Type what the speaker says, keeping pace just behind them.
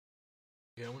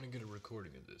Okay, I want to get a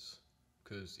recording of this.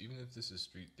 Because even if this is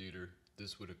street theater,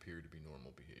 this would appear to be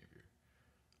normal behavior.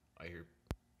 I hear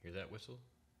that whistle?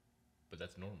 But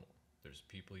that's normal. There's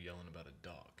people yelling about a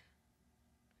dog.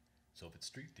 So if it's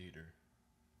street theater,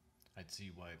 I'd see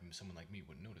why someone like me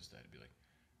wouldn't notice that. It'd be like,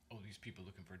 oh, these people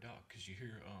looking for a dog. Because you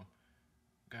hear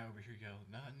guy over here yell,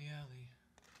 not in the alley.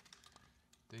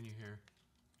 Then you hear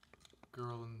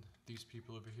girl and these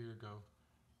people over here go,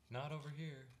 not over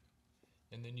here.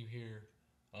 And then you hear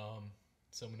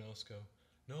someone else go,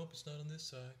 nope, it's not on this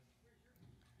side.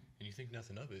 And you think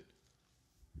nothing of it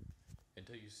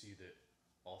until you see that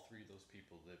all three of those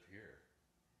people live here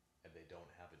and they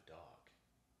don't have a dog.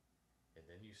 And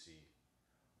then you see,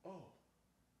 oh,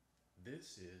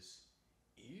 this is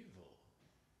evil.